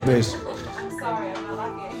Bass. I'm sorry, I'm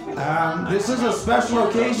not lucky. This is a special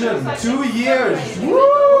occasion. 2 years.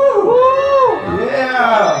 Woo!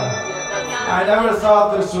 Yeah! I never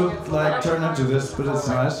thought this would turn into this, but it's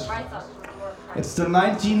nice. It's the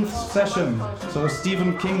 19th session, so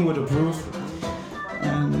Stephen King would approve.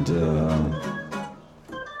 And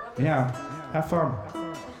yeah, have fun.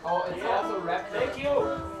 Oh, it's also rap. Thank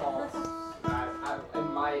you. False.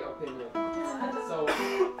 In my opinion. So,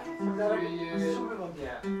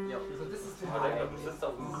 yeah. So this is too high. This is too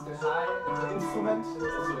high. It's an instrument.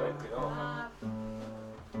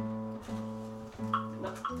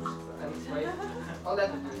 And wait. Oh,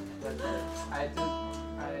 that's I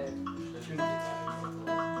shouldn't.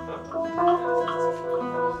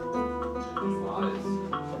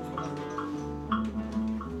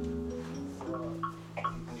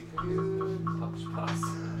 Habt Spaß.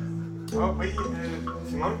 Oh, oye,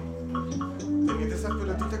 Simón, tenía esas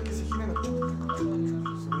pelotitas que se giran.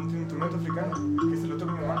 Son un instrumento africano que se lo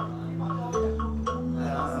toca mi mamá.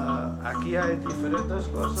 Aquí hay diferentes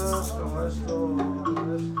cosas como esto.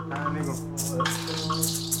 Amigo.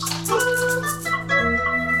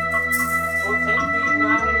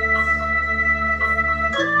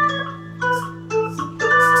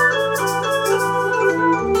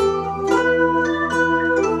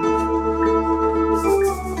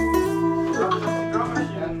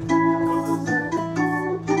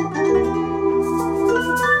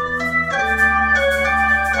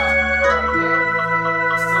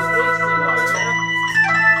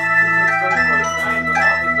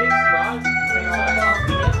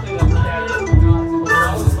 Ja.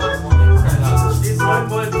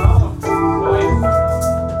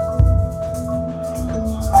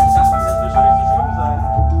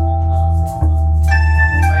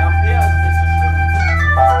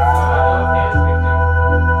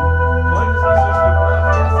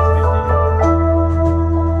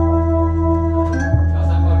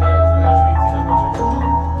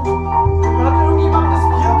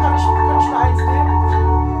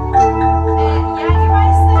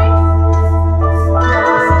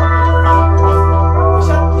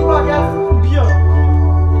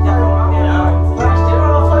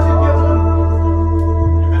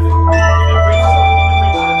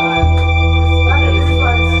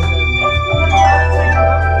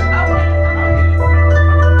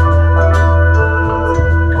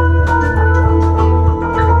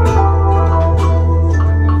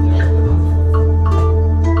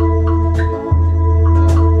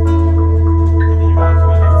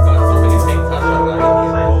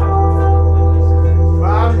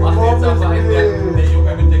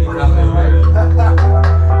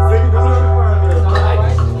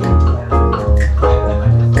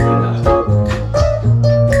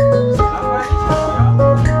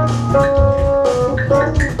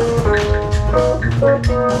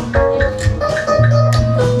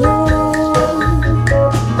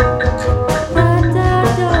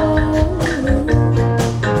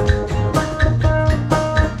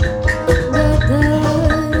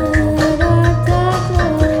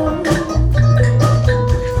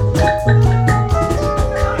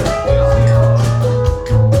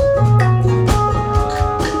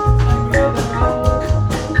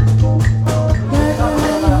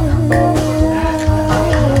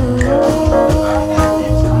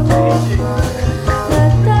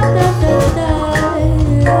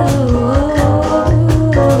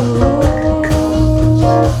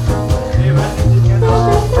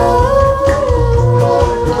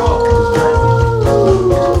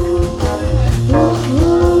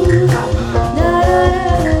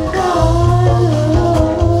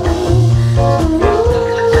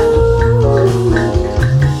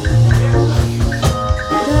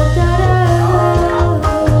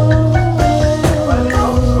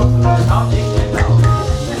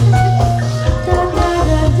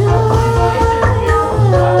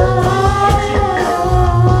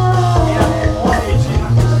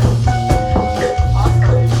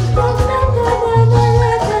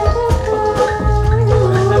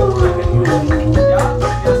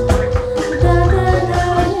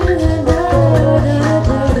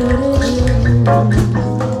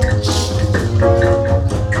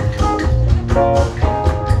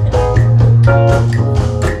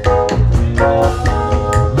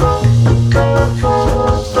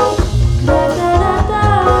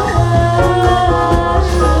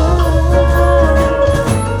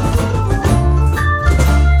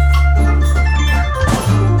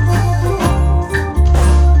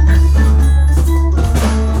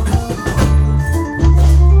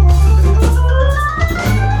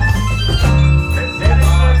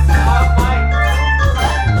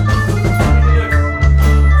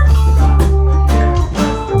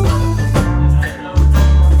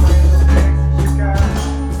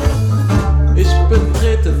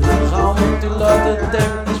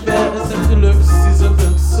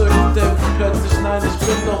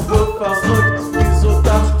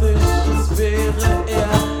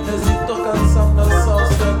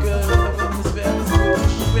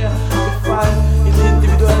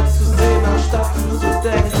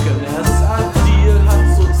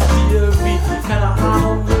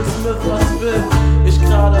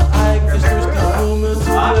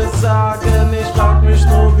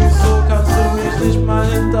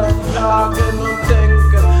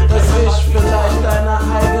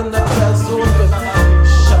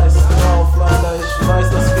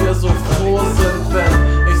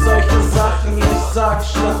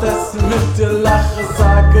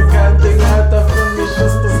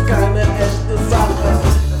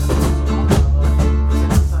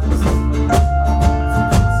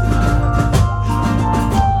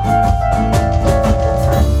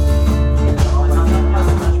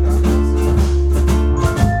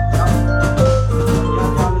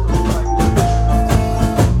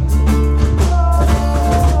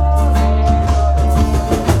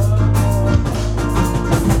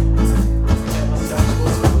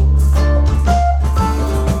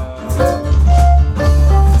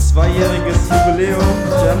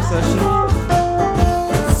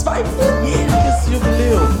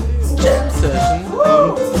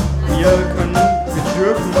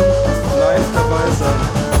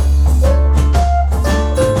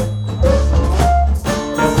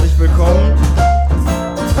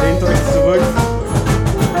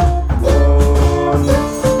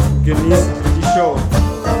 die Show.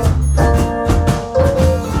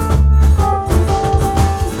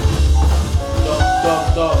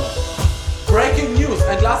 Doch. Breaking News,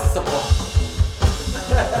 ein Glas ist zerbrochen.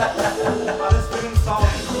 Alles für den Sound.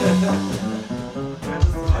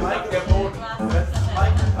 Der Boden.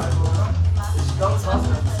 Ich glaube, es war's.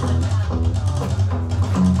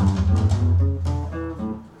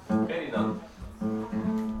 Ferdinand.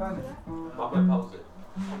 Mach mal Pause.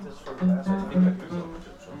 Das ist schon das ist nicht mehr größer.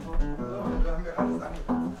 Da haben wir alles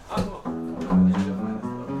angeguckt. Achso.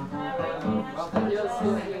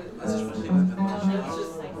 Also ich spreche nicht.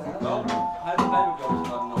 Halbe, glaube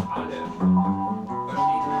ich, waren noch alle.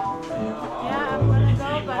 Yeah, I'm gonna go,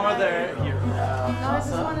 but Or they're here. no, I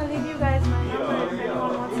just want to leave you guys my number if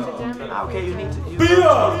anyone wants to jam. Okay, you need to. Beer!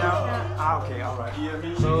 Now. Okay, alright.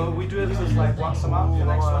 So we do it just like once a month. The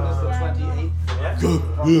next one is the 28th.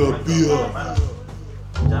 Bier.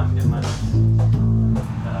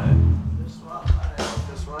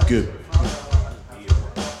 Gib.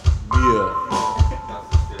 Bier.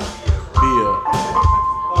 Bier.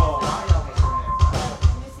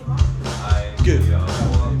 Gib.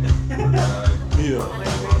 Bier.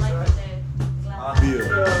 Bier.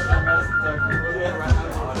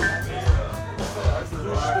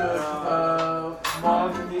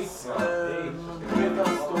 Morgen nichts.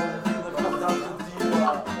 Petersdom, eine verdammte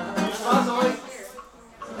Diva. Viel Spaß euch!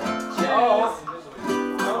 Ciao.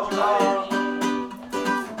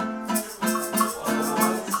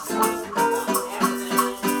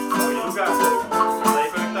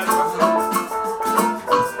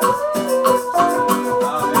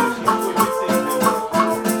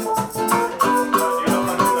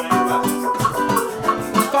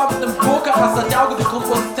 Ich fahr mit nem Poker, was hat die Auge die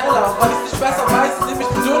Komposteller. Und weil ich's nicht besser weiß, nehme ich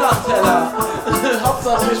den Döner-Teller.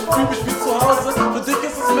 Hauptsache, ich fühl mich wie zu Hause. Für dich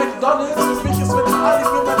ist es McDonalds, für mich ist mit Ali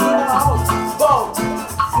wie mein Dönerhaus. Wow,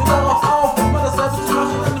 geh darauf auf, immer dasselbe zu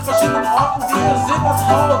machen an den verschiedenen Orten, die ihr seht als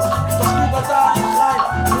Haut. Doch lieber da nicht rein,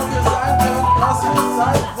 wo wir sein können, was wir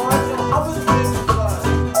sein wollen. Ihr habt es nicht frei.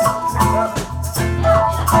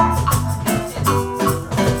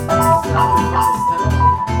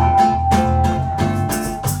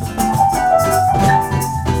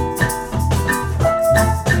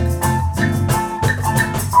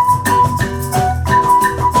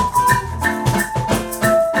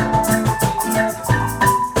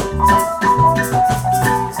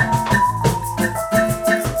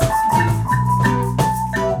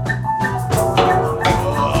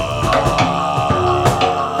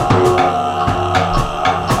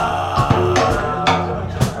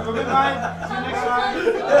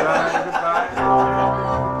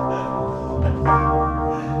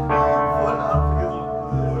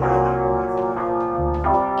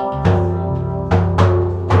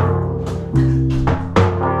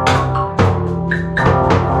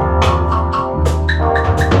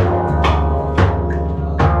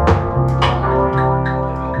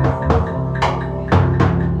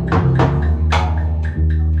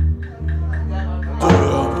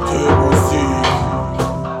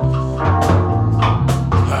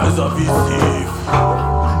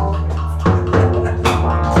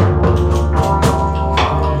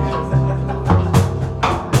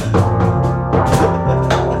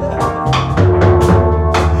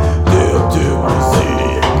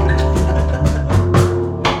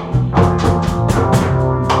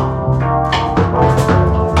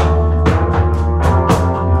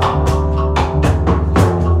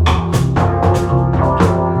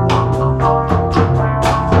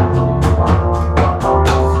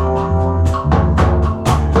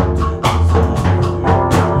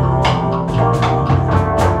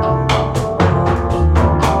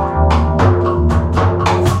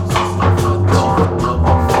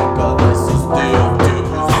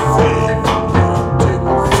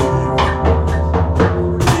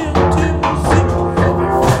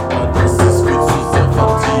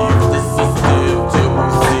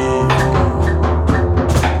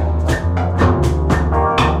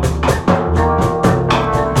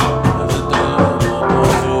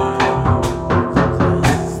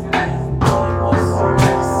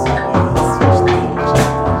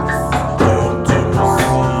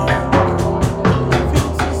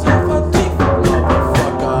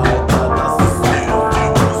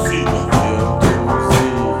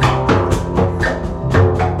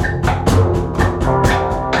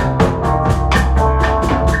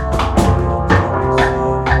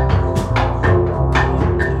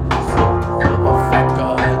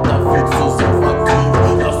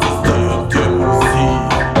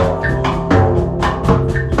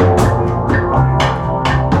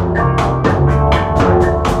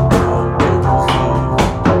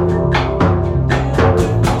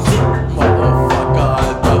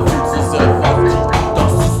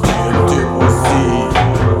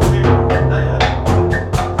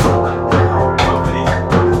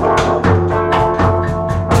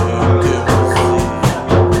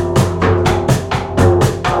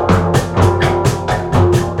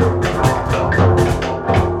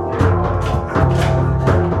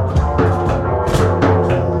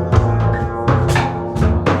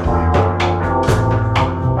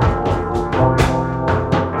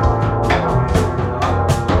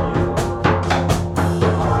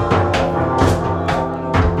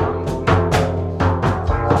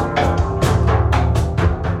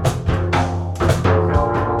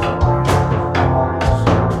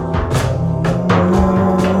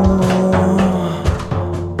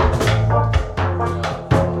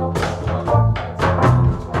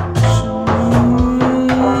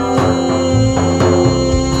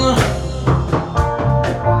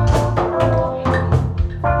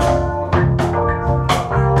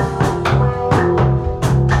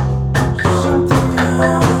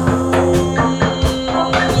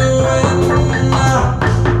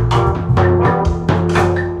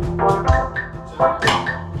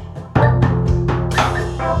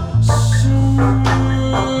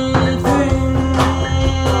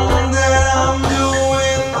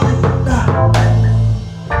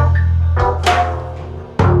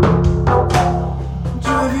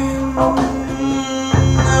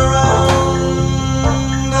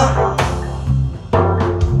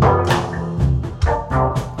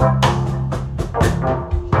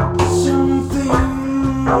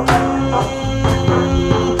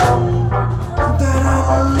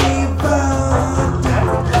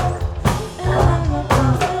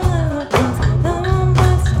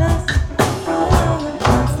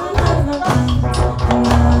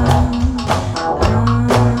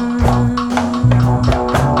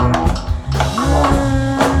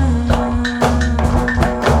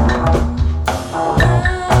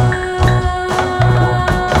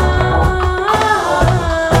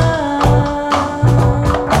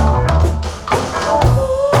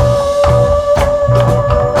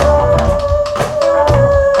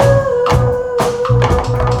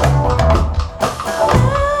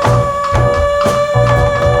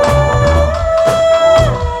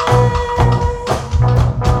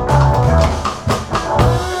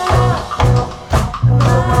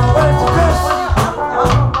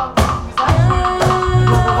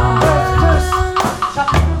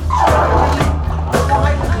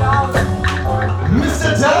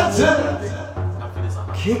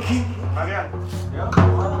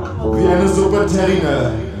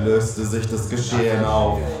 Junge, löste sich das Geschehen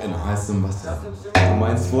auf in heißem Wasser. Du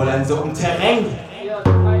meinst wohl ein Suppenterrain?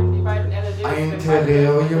 Ein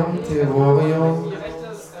Terrarium, Terrorium,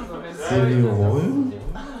 Terrarium?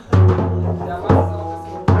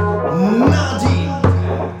 Nadine!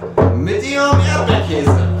 Mit ihrem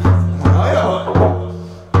Erdbeerkäse! Ah ja!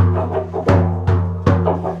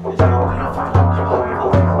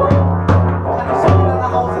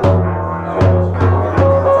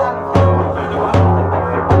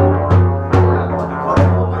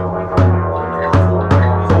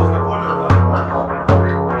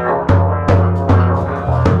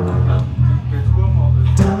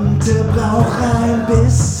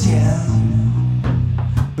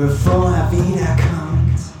 Bevor er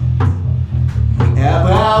wiederkommt. Er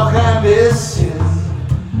braucht ein bisschen,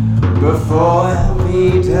 bevor er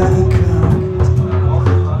wiederkommt.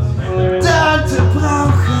 Tante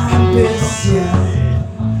braucht ein bisschen,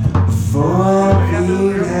 bevor er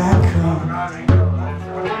wiederkommt.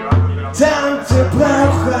 Tante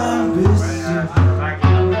braucht ein bisschen,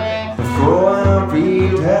 bevor er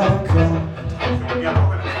wiederkommt.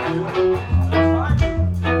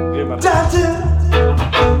 Tante,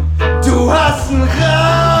 du hast ein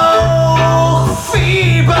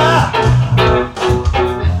Rauchfieber.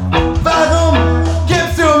 Warum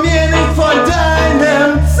gibst du mir nicht von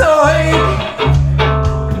deinem Zeug?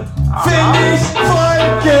 Find ich voll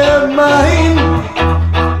gemein.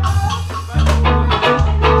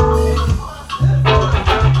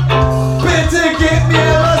 Bitte gib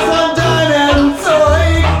mir was von deinem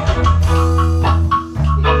Zeug.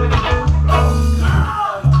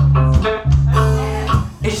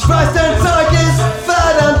 Ich weiß, dein Zeug ist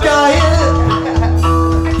verdammt geil.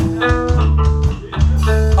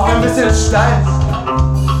 Auch ein bisschen steif.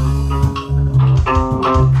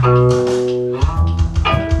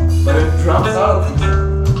 Bei den Drums auch.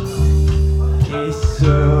 Ich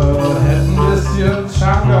hätte ein bisschen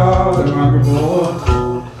Changa im Angebot.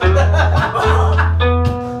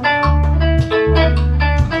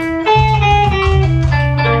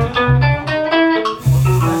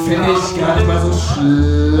 Finde ich gar nicht mal so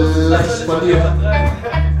schlecht von dir.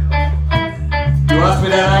 Du hast mir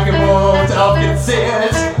dein Angebot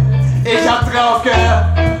aufgezählt. Ich hab drauf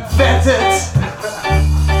gewettet,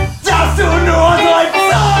 dass du nur so ein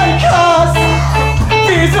Zeug hast.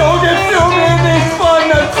 Wieso gibst du mir nichts von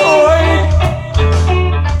dem Zeug?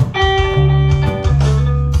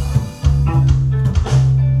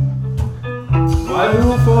 Weil du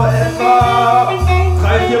vor etwa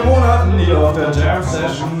 3-4 Monaten hier auf der Jam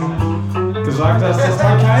Session gesagt hast, dass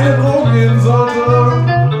man keine Drogen nehmen sollte.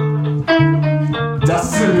 Das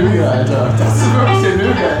ist eine Lüge, Alter. Das ist wirklich eine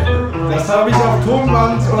Lüge. Das habe ich auf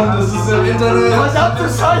Tonband und es ist im Internet. Verdammte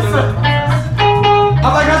Scheiße!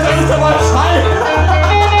 Aber ganz ehrlich, da war ich high!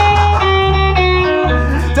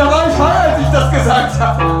 Da war ich high, als ich das gesagt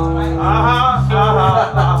habe. Aha, aha,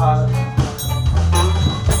 aha.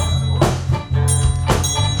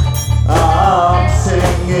 I'm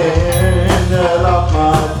singing about my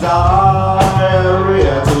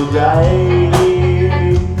diarrhea today.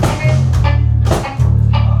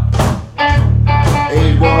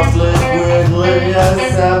 It was liquid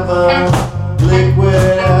as ever,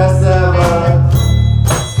 liquid as ever.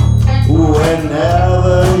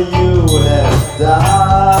 Whenever you have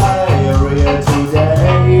diarrhea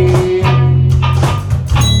today,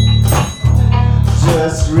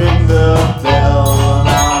 just ring the bell and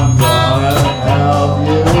I'm gonna help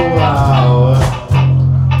you out.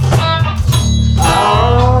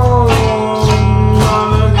 I'm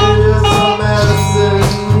gonna give you some medicine.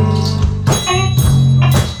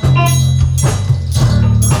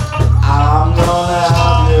 I'm gonna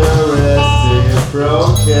have you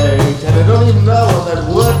reciprocate. And I don't even know what that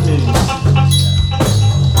word means.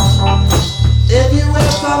 If you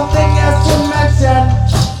have something else to mention,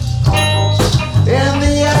 in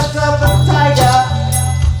the eyes of a tiger,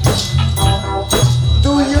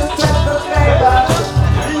 do you set the favor?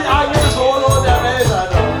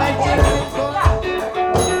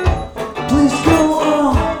 Please go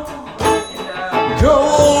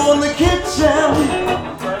on the kitchen,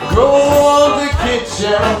 go on the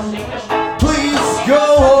kitchen, please go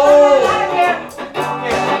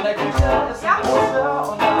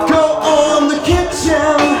on the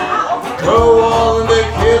kitchen, go on the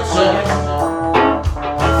kitchen.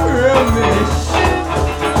 Für mich.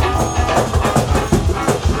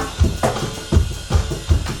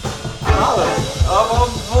 Aber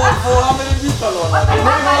wo haben wir den Lied verloren?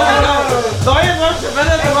 Neue deutsche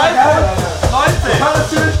Welle 2019. Das ist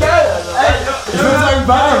ziemlich geil, Alter. Ey, Ich würde sagen,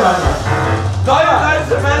 Bannermann. Neue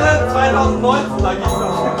deutsche Welle 2019, da ging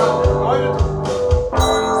das.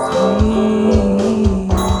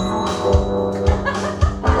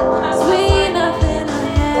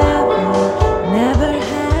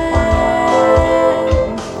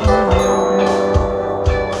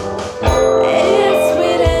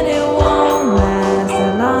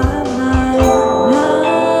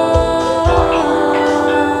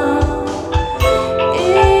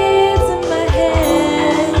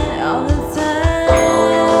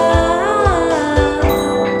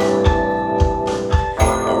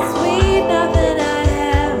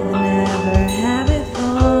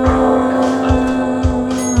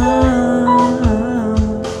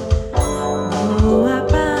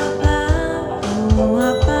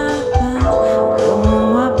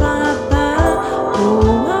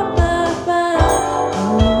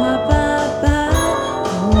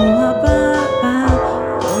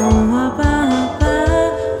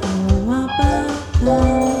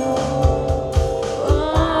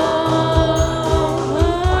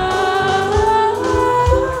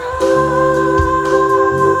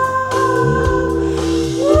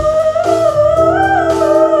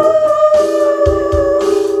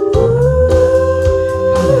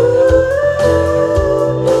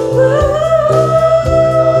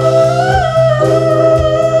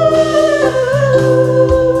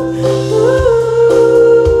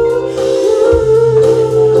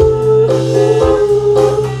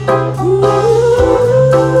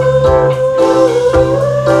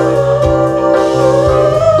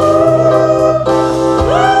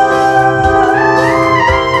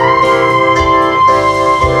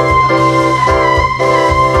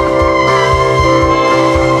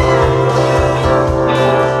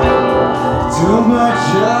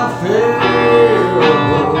 feel.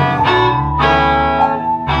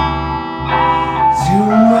 Too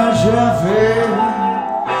much I feel.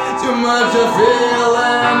 Too much I feel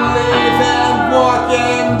and leave and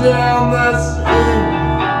walking down the street.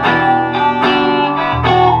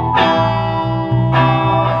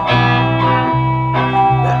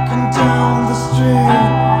 Walking down the street.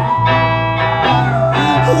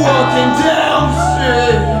 Walking down the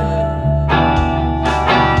street.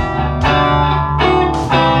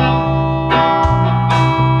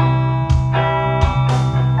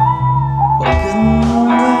 Walking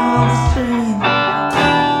down the street.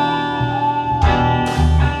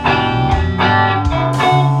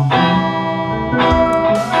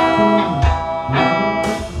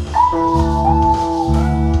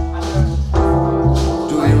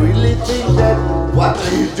 Do you really think that? What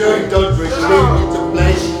are you doing? Don't drink. We need to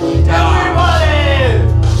play.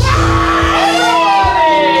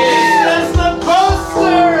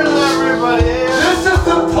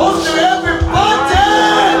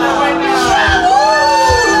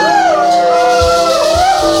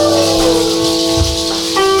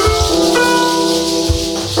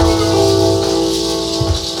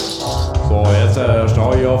 So, jetzt der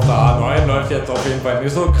Stau hier auf der A9 läuft jetzt auf jeden Fall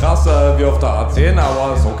nicht so krass wie auf der A10,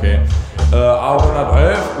 aber ist okay.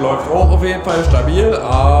 A111 läuft auch auf jeden Fall stabil,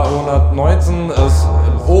 A119 ist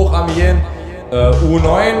hoch am Gehen,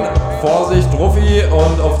 U9 Vorsicht Ruffi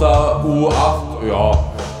und auf der U8, ja,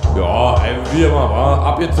 wie immer, war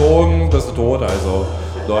abgezogen, bist du tot, also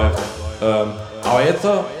läuft. Aber jetzt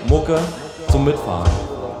Mucke zum Mitfahren.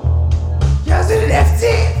 Ja, also den ersten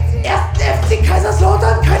FC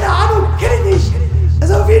Kaiserslautern, keine Ahnung, kenne ich nicht.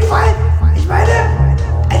 Also auf jeden Fall, ich meine,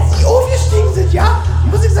 als die aufgestiegen sind, ja,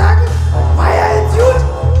 muss ich sagen, war ja jetzt gut,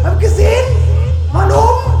 hab gesehen, waren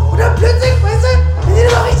oben und dann plötzlich, weißt du, haben die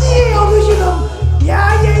mal richtig auch durchgenommen. Ja,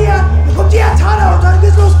 dann kommt die Atana und dann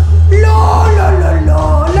geht's los. La.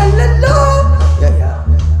 Ja.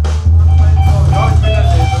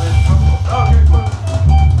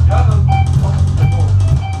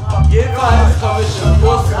 Jedenfalls komme ich im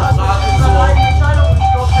Bus und frage so,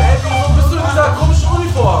 hey, wieso bist du in dieser komischen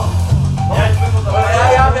Uniform? Ja, ich bin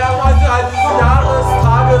ja, wir haben heute halt diese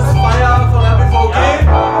Jahrestagesfeier von der BVG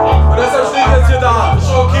und deshalb stehe ich jetzt hier da.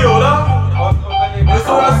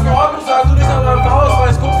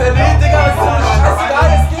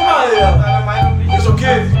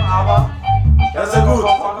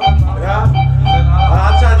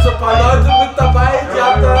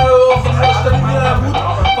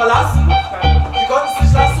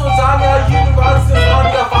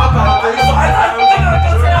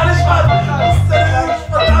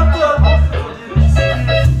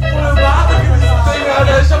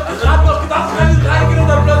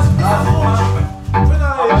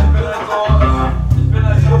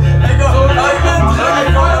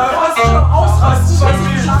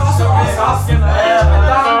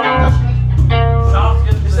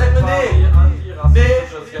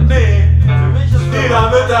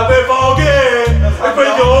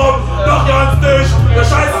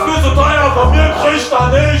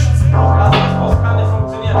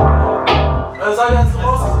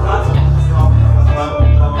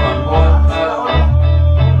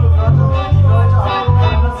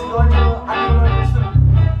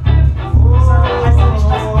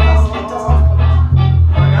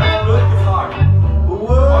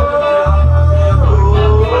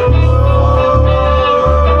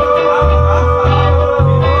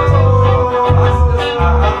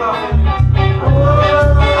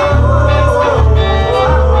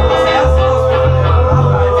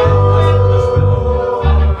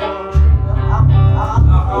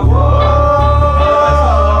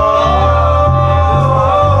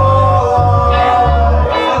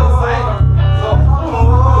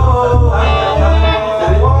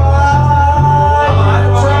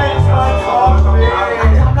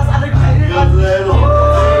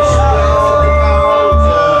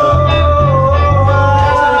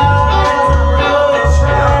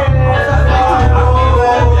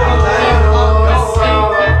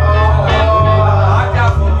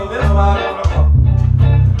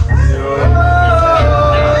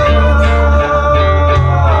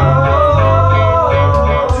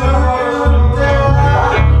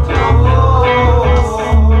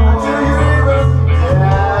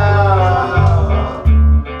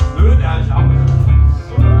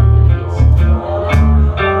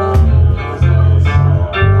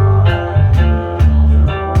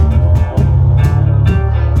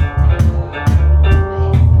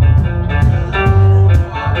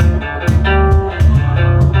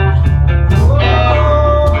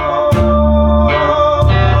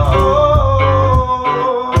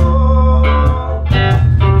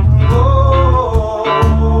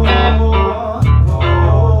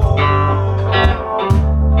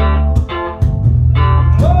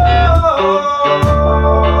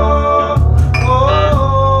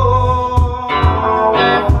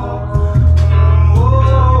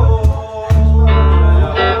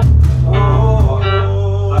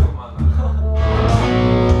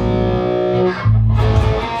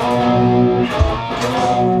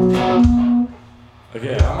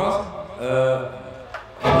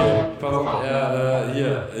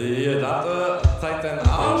 hier, das zeigt seinen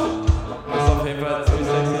Arsch. Ist auf jeden Fall ziemlich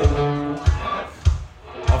sexy.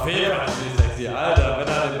 Auf jeden Fall ziemlich sexy, Alter. Wenn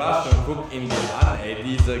er den Bass schon guckt, ihn den an, ey.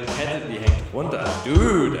 Diese Kette, die hängt runter.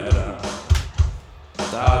 Dude, Alter.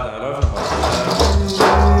 Da läuft noch was.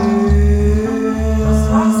 Was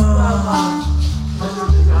machst du da, Mann?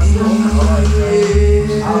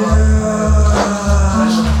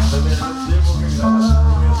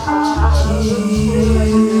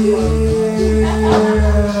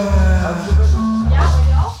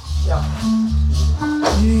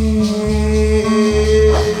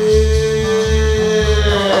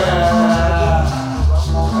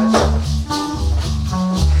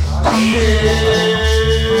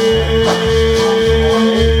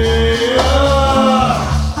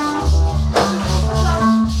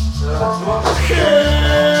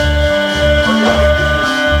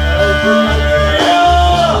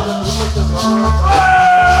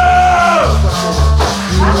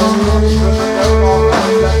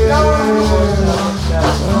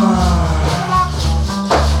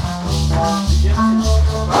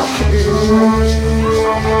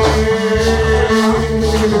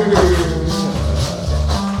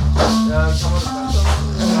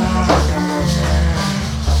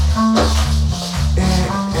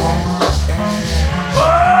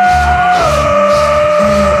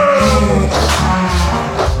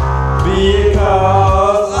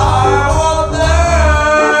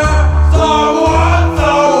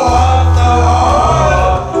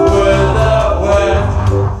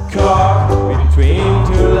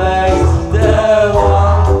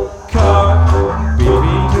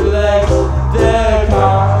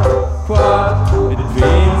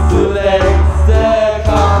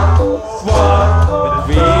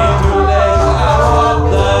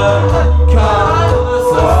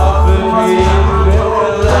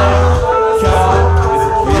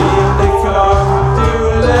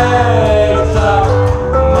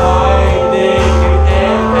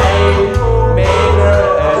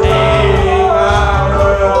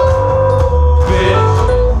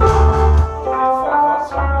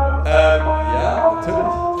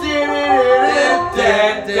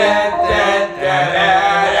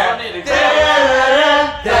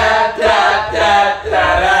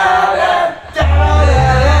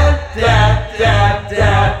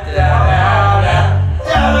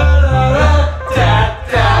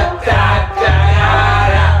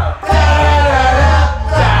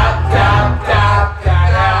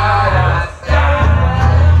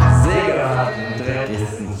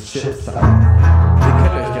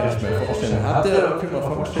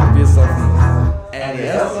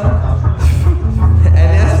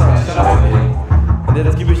 Und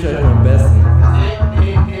jetzt gebe ich euch meinen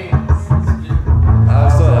besten.